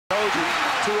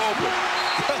Too open.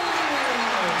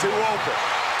 Too open.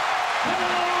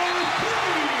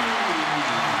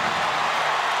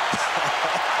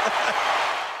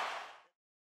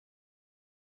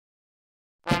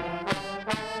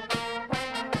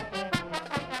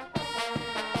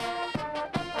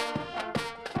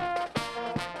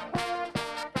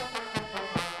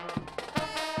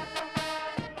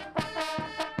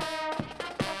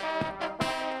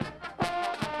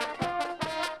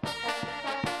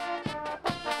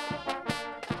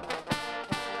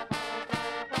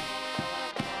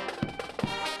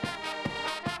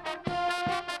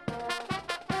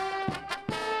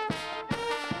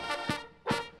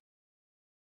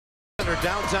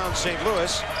 Downtown St.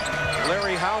 Louis.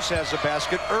 Larry House has a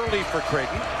basket early for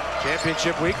Creighton.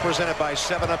 Championship week presented by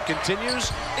 7-Up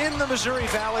continues in the Missouri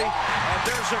Valley. And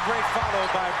there's a great follow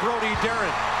by Brody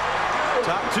Darren.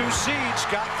 Top 2 seeds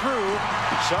got through.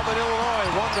 Southern Illinois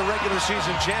won the regular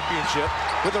season championship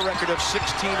with a record of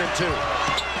 16-2.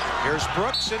 Here's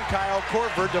Brooks, and Kyle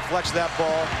Korver deflects that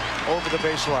ball over the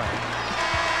baseline.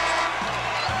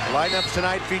 Lineups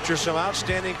tonight feature some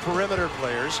outstanding perimeter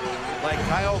players like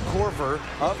Kyle Korver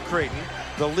of Creighton,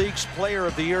 the league's player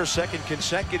of the year, second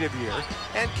consecutive year,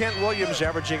 and Kent Williams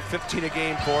averaging 15 a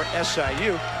game for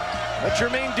SIU. But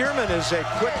Jermaine Dearman is a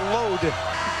quick load.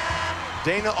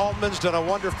 Dana Altman's done a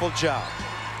wonderful job.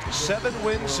 7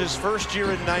 wins his first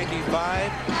year in '95.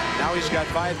 Now he's got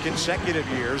 5 consecutive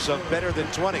years of better than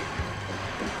 20.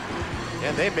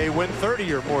 And they may win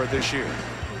 30 or more this year.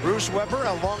 Bruce Weber,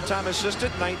 a longtime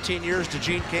assistant, 19 years to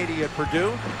Gene Cady at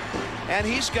Purdue. And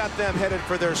he's got them headed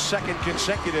for their second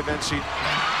consecutive NC.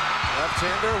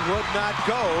 Left-hander would not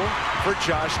go for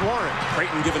Josh Warren.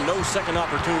 Creighton given no second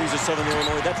opportunities at Southern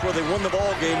Illinois. That's where they won the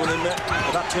ball game when they met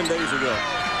about 10 days ago.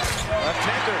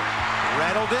 Left-hander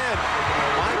rattled in.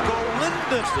 Michael Linden.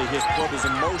 His club is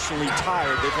emotionally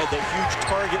tired. They've had that huge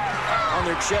target on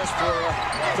their chest for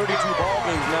 32 ball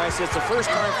games now. He says it's the first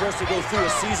time for us to go through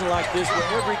a season like this where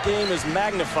every game is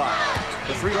magnified.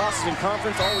 The 3 losses in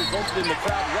conference all resulted in the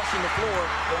crowd rushing the floor.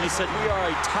 He said we are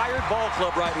a tired ball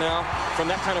club right now from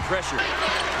that kind of pressure.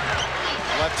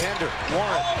 Left-hander,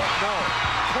 Warren, no.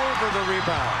 Korver the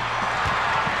rebound.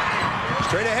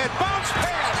 Straight ahead, bounce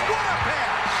pass, what a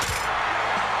pass!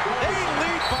 They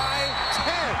lead by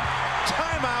 10.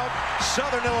 Timeout,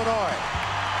 Southern Illinois.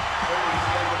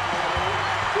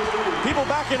 People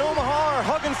back in Omaha are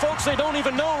hugging folks they don't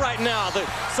even know right now. They're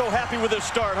so happy with their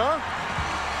start, huh?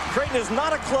 Creighton is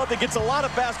not a club that gets a lot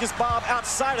of baskets, Bob,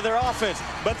 outside of their offense,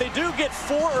 but they do get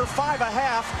 4 or 5 a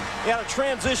half out of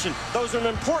transition. Those are an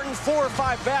important 4 or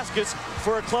 5 baskets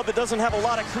for a club that doesn't have a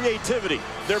lot of creativity.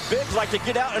 Their bigs like to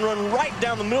get out and run right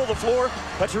down the middle of the floor.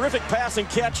 A terrific pass and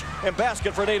catch and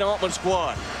basket for Dana Altman's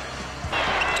squad.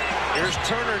 Here's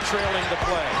Turner trailing the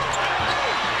play.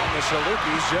 And the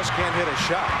Salukis just can't hit a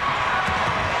shot.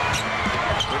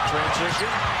 Good transition.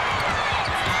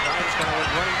 Ryan's going to win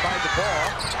running by the ball.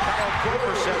 Kyle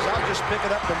Korver says, I'll just pick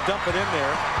it up and dump it in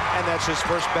there. And that's his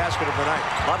first basket of the night.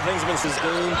 A lot of things have been his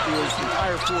game through his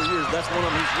entire 4 years. That's one of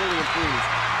them he's really improved.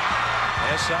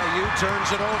 SIU turns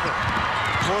it over.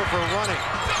 Korver running.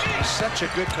 He's such a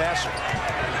good passer.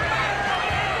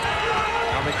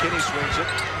 Now McKinney swings it.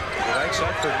 The right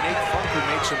side for Nate Funk, who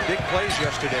made some big plays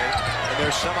yesterday in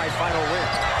their semifinal win.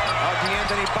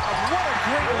 DeAnthony Bob, what a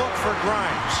great look for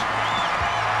Grimes.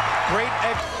 Great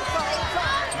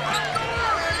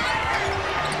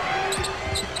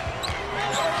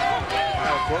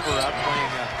Kyle Korver out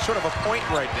playing sort of a point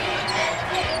right now.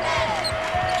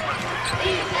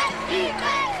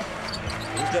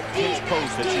 Here's that pinch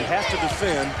post that you have to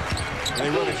defend. And they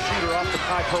run a shooter off the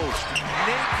high post.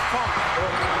 Nate Funk,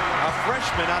 a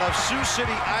freshman out of Sioux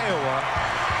City, Iowa.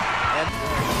 And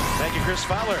thank you, Chris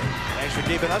Fowler. Thanks for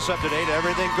keeping us up to date.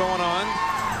 Everything going on.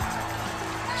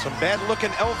 Some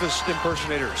bad-looking Elvis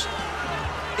impersonators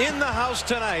in the house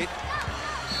tonight.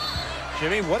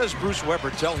 Jimmy, what does Bruce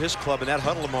Weber tell his club in that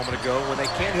huddle a moment ago when they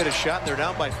can't hit a shot and they're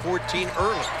down by 14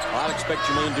 early? I'd expect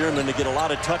Jermaine Dearman to get a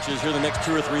lot of touches here the next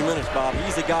 2 or 3 minutes, Bob.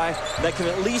 He's the guy that can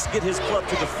at least get his club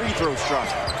to the free throw stripe.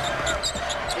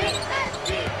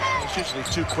 He's usually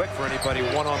too quick for anybody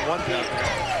one-on-one down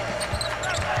there.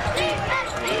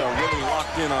 They are really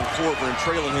locked in on Korver and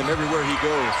trailing him everywhere he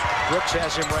goes. Brooks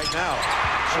has him right now.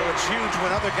 So it's huge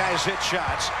when other guys hit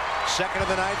shots. Second of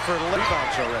the night for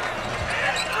rebounds already.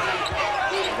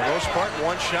 For the most part,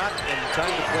 1 shot and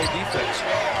time to play defense.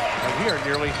 And we are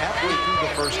nearly halfway through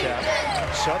the first half.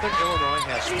 Southern Illinois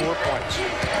has 4 points.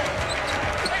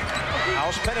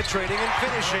 House penetrating and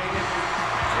finishing.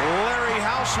 Larry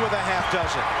House with a half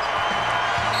dozen.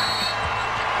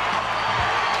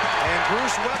 And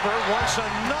Bruce Weber wants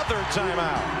another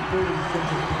timeout.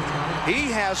 He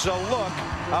has a look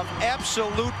of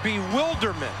absolute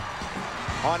bewilderment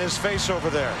on his face over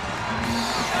there.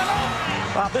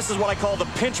 Bob, this is what I call the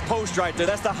pinch post right there.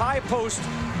 That's the high post,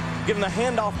 giving the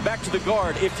handoff back to the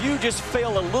guard. If you just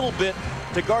fail a little bit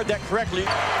to guard that correctly.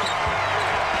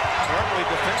 Normally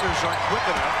defenders aren't quick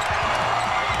enough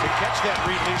to catch that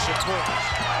release of points.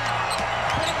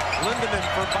 Lindemann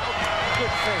for Bowden,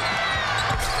 good fake.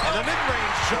 And the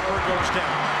mid-range jumper goes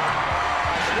down.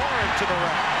 Warren to the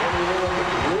right.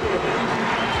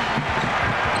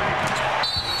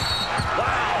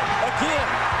 Wow, again.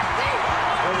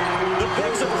 The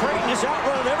bigs of Creighton just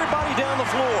outrunning everybody down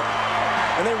the floor.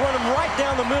 And they run him right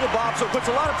down the middle, Bob, so it puts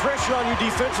a lot of pressure on you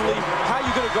defensively. How are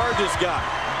you going to guard this guy?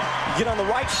 You get on the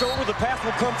right shoulder, the pass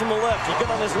will come from the left. You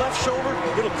get on his left shoulder,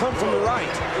 it'll come from the right.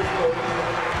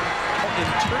 In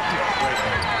Turkey right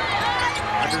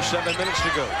now. Under 7 minutes to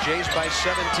go. Jays by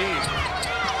 17.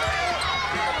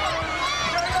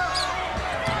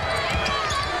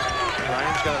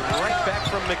 Ryan's got it right back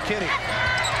from McKinney.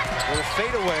 Little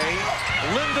fadeaway.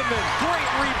 Lindemann, great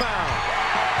rebound.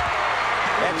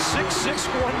 At 6'6",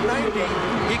 190,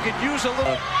 he could use a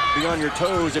little... Be on your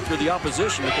toes if you're the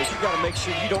opposition, because you've got to make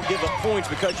sure you don't give up points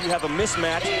because you have a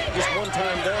mismatch just one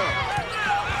time down.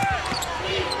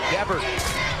 Dabbert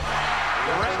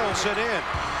rattles it in.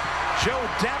 Joe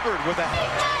Dabbert with a...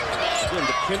 In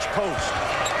the pinch post.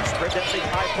 Spread that big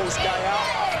high post guy out.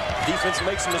 Defense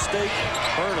makes a mistake.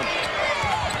 Burn him.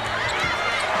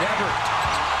 Dabbert.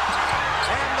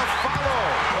 And the follow.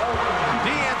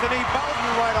 D'Anthony Bowden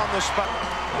right on the spot.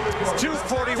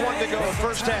 2:41 to go,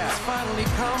 first half.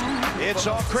 It's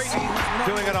all Creighton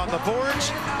doing it on the boards,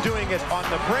 doing it on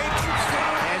the break,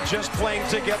 and just playing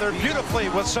together beautifully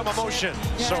with some emotion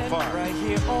so far. Right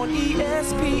here on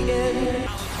ESPN.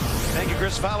 Thank you,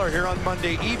 Chris Fowler, here on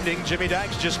Monday evening. Jimmy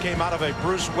Dykes just came out of a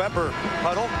Bruce Weber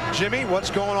huddle. Jimmy, what's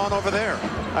going on over there?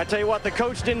 I tell you what, the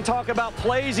coach didn't talk about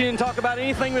plays. He didn't talk about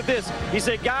anything with this. He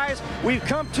said, guys, we've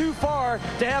come too far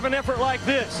to have an effort like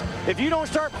this. If you don't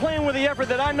start playing with the effort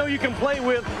that I know you can play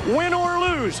with, win or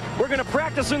lose, we're going to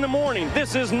practice in the morning.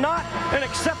 This is not an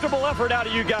acceptable effort out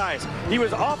of you guys. He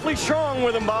was awfully strong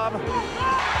with him, Bob.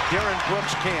 Darren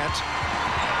Brooks can't.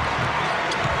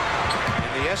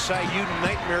 The SIU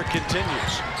nightmare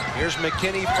continues. Here's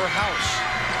McKinney for House.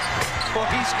 Well,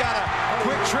 he's got a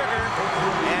quick trigger,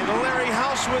 and Larry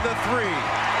House with a three.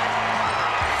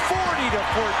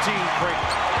 40-14,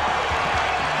 Creighton.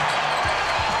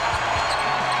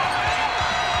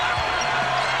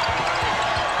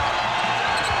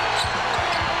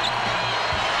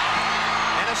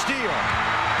 And a steal.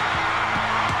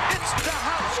 It's the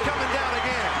House coming down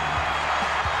again.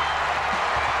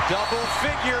 Double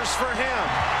figures for him.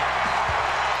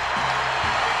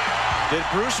 Did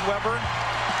Bruce Weber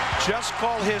just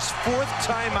call his 4th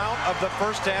timeout of the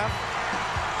first half?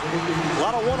 A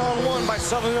lot of one-on-one by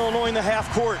Southern Illinois in the half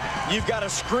court. You've got to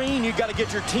screen. You've got to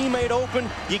get your teammate open.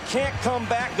 You can't come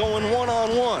back going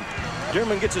one-on-one.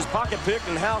 Dearman gets his pocket picked,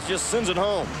 and House just sends it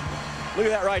home. Look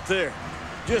at that right there.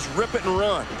 Just rip it and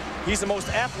run. He's the most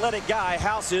athletic guy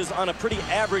House is on a pretty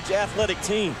average athletic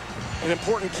team. An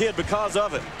important kid because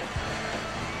of it.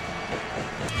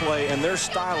 Play, and their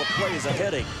style of play is a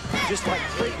headache. Just like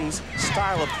Creighton's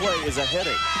style of play is a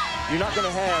headache. You're not going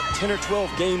to have 10 or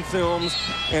 12 game films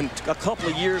and a couple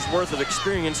of years worth of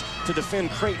experience to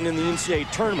defend Creighton in the NCAA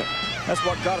tournament. That's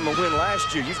what got them a win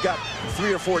last year. You've got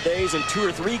 3 or 4 days and 2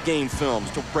 or 3 game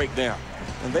films to break down.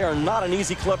 And they are not an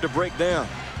easy club to break down.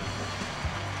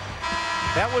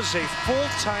 That was a full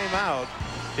timeout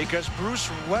because Bruce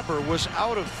Weber was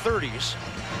out of 30s.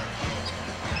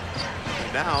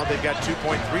 Now they've got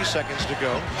 2.3 seconds to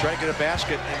go. Try to get a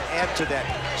basket and add to that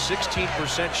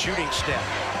 16% shooting stat.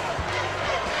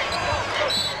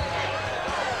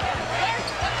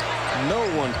 No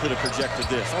one could have projected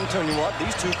this. I'm telling you what,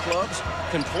 these two clubs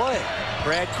can play.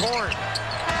 Brad Korn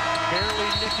barely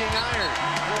nicking iron.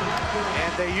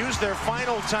 And they use their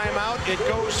final timeout. It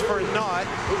goes for naught.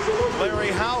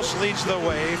 Larry House leads the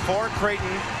way for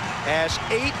Creighton as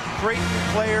 8 Creighton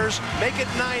players make it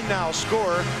 9 now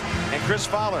score. And Chris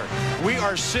Fowler, we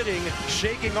are sitting,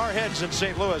 shaking our heads in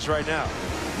St. Louis right now.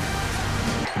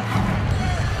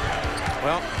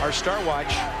 Well, our Star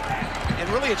Watch, and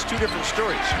really it's 2 different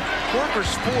stories.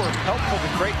 Corver's 4 helpful to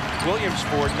Creighton. Williams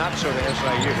 4 not so to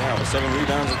SIU. Yeah, with 7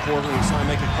 rebounds and Corver, he's trying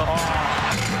to make a couple.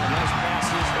 Nice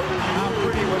passes. How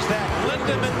pretty was that?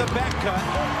 Lindemann the back cut,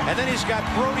 and then he's got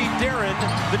Brody Darren,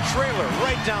 the trailer,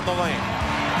 right down the lane.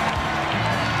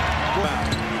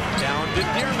 Down to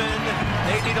Dearman.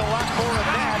 They need a lot more of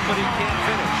that, but he can't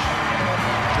finish.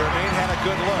 Jermaine had a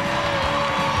good look.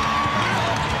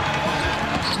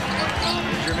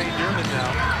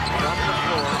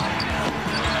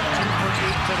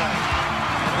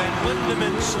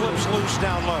 Lindemann slips loose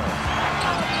down low.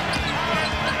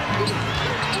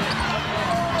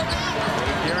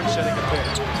 Garrett setting a pick.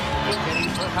 Kenny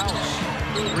for House.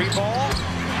 3 ball.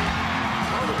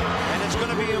 And it's going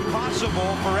to be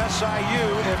impossible for SIU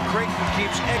if Creighton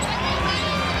keeps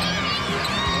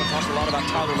Talked a lot about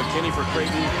Tyler McKinney for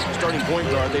Creighton, starting point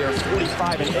guard. They are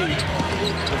 45-8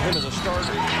 with him as a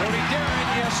starter. Brody Darren,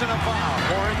 yes, and a foul.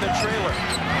 Warren the trailer.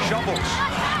 Shovels.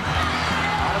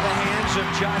 Out of the hands of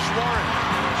Josh Warren.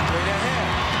 Straight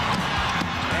ahead.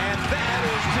 And that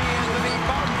is D'Anthony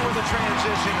Bowden with a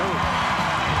transition hoop.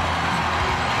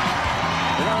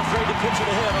 They're not afraid to pitch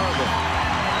it ahead, are they?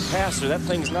 Passer, that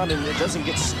thing's not in, it doesn't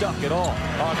get stuck at all.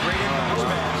 Oh, great inbounds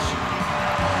pass.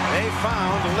 They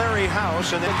found Larry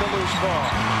House and then the loose ball.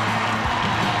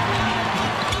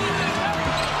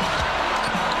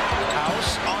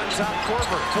 House on top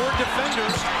Corver. 4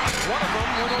 defenders. One of them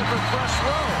went over press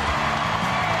row.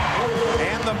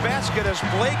 And the basket as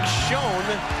Blake Schoen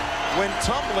when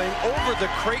tumbling over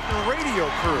the Creighton radio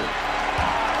crew.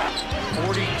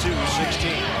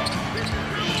 42-16.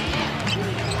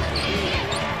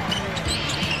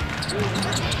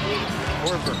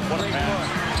 Corver, what a pass.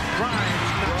 Grimes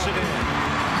knocks it in.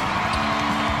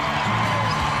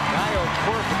 Kyle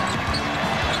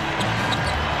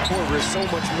Corver is so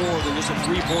much more than just a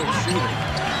three-point shooter.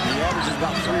 He averages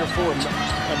about 3 or 4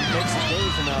 and makes a game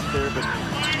from out there, but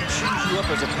chews you up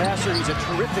as a passer. He's a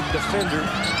terrific defender.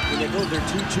 When they go their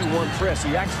 2-2-1 press,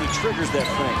 he actually triggers that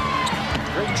thing.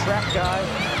 Great trap guy.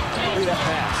 Look at that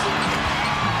pass.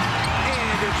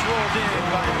 And it's rolled in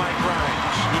by Mike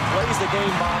Grimes. He plays the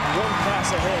game, Bob, 1 pass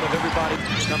ahead of everybody.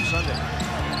 Come Sunday.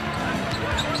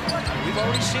 We've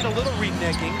already seen a little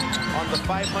reneging on the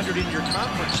 500 in your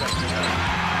conference section.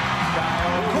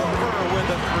 Kyle Corver with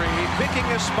a 3, picking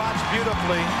his spots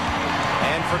beautifully.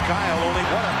 And for Kyle, only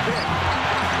what a pick.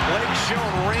 Blake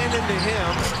Schoen ran into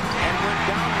him and went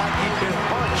down like he'd been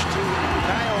punched.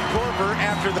 Kyle Corver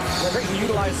after the... Creighton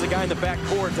utilizes the guy in the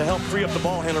backcourt to help free up the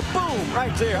ball handler. Boom!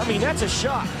 Right there. I mean, that's a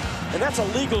shot. And that's a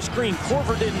legal screen.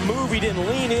 Corver didn't move. He didn't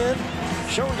lean in.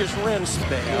 Schoen just ran.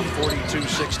 They have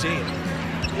 42-16.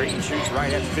 Creighton shoots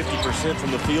right at 50%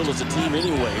 from the field as a team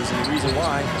anyways. And the reason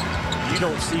why, you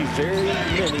don't see very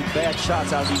many bad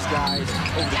shots out of these guys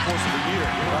over the course of the year.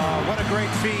 What a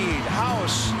great feed.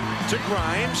 House to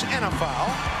Grimes and a foul.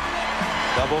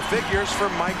 Double figures for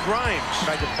Mike Grimes.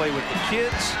 Tried to play with the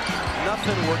kids.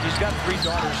 Nothing worked. He's got 3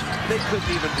 daughters. They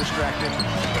couldn't even distract him.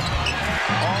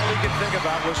 All he could think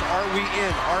about was, are we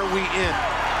in? Are we in?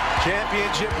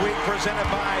 Championship week presented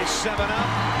by 7-Up.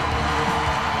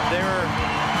 They're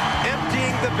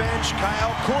emptying the bench.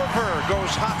 Kyle Corver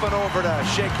goes hopping over to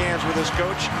shake hands with his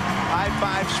coach. High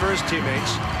fives for his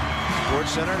teammates.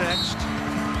 Sports Center next.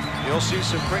 You'll see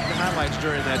some Creighton highlights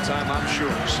during that time, I'm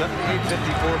sure.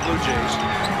 78-54 Blue Jays.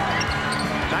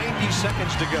 90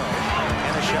 seconds to go.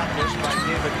 And a shot missed by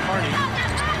David Carney.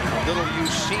 Little U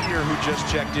senior who just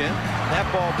checked in. That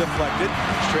ball deflected.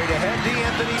 Straight ahead,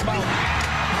 D'Anthony Bowden.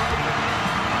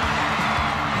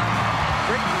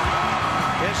 Creighton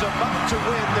is about to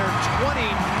win their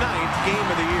 29th game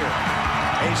of the year.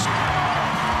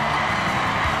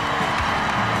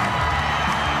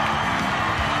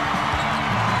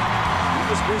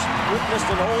 Witnessed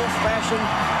an old-fashioned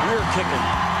rear kicking.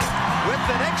 With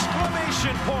an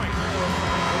exclamation point.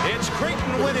 It's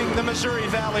Creighton winning the Missouri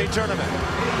Valley Tournament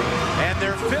and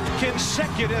their 5th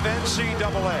consecutive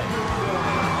NCAA.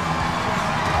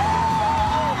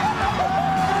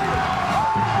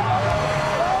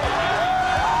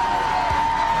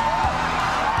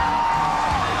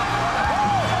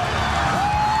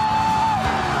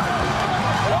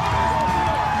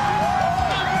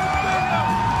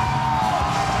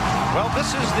 Well,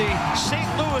 this is the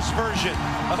St. Louis version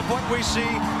of what we see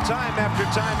time after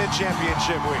time in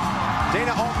championship week.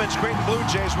 Dana Altman's Creighton Blue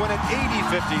Jays win at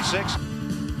 80-56.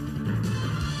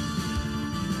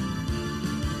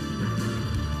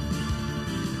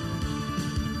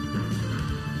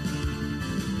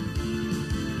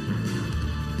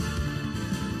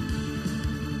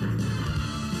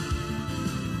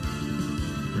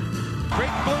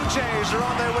 Creighton Blue Jays are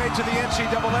on their way to the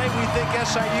NCAA. We think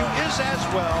SIU is as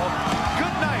well.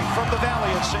 Good night from the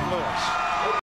Valley in St. Louis.